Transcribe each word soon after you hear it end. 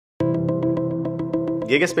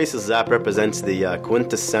GigaSpaces app represents the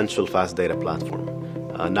quintessential fast data platform.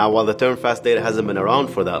 Now, while the term fast data hasn't been around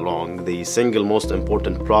for that long, the single most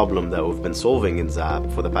important problem that we've been solving in Zap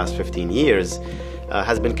for the past 15 years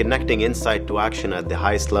has been connecting insight to action at the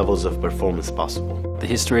highest levels of performance possible. The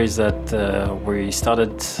history is that we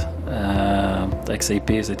started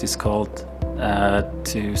XAP, as it is called,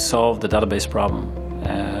 to solve the database problem.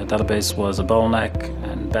 Database was a bottleneck,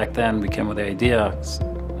 and back then we came with the idea,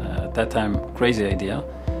 at that time crazy idea,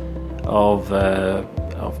 of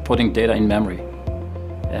putting data in memory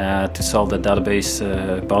to solve the database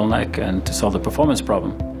bottleneck and to solve the performance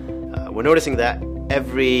problem. We're noticing that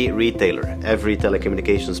every retailer, every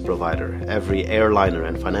telecommunications provider, every airliner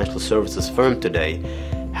and financial services firm today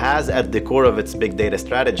has at the core of its big data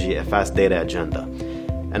strategy a fast data agenda.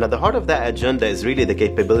 And at the heart of that agenda is really the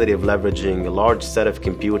capability of leveraging a large set of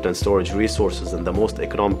compute and storage resources in the most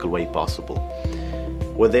economical way possible.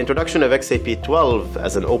 With the introduction of XAP 12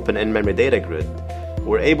 as an open in-memory data grid,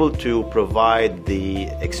 we're able to provide the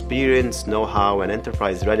experience, know-how, and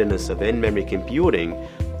enterprise readiness of in-memory computing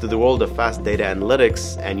to the world of fast data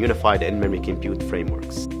analytics and unified in-memory compute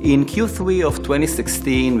frameworks. In Q3 of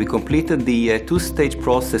 2016, we completed the two-stage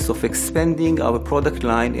process of expanding our product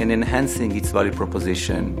line and enhancing its value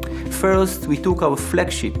proposition. First, we took our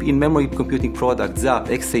flagship in-memory computing product, Zap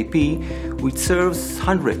XAP, which serves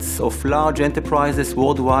hundreds of large enterprises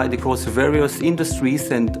worldwide across various industries,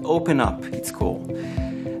 and open up its core.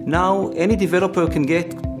 Now, any developer can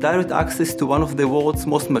get direct access to one of the world's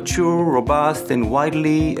most mature, robust, and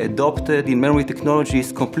widely adopted in-memory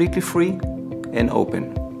technologies, completely free and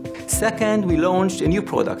open. Second, we launched a new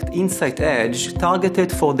product, InsightEdge,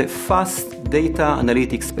 targeted for the fast data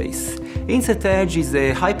analytics space. InsightEdge is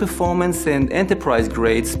a high-performance and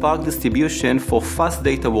enterprise-grade Spark distribution for fast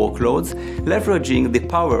data workloads, leveraging the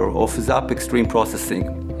power of Zap Extreme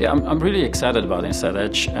Processing. Yeah, I'm really excited about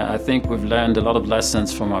InsightEdge. I think we've learned a lot of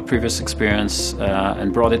lessons from our previous experience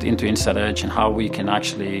and brought it into InsightEdge, and how we can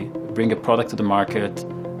actually bring a product to the market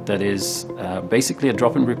that is basically a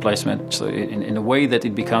drop-in replacement, so in a way that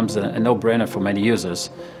it becomes a no-brainer for many users,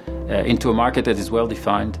 into a market that is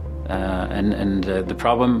well-defined. And the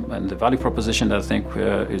problem and the value proposition that I think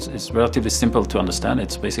is relatively simple to understand.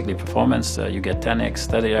 It's basically performance. You get 10x,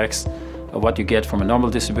 30x of what you get from a normal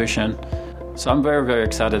distribution. So I'm very, very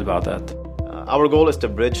excited about that. Our goal is to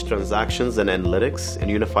bridge transactions and analytics in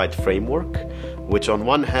a unified framework, which on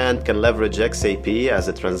one hand can leverage XAP as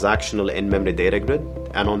a transactional in-memory data grid,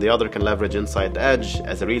 and on the other can leverage InsightEdge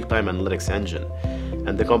as a real-time analytics engine.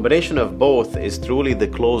 And the combination of both is truly the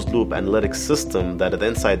closed-loop analytics system that an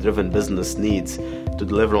insight-driven business needs to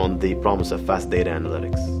deliver on the promise of fast data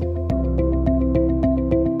analytics.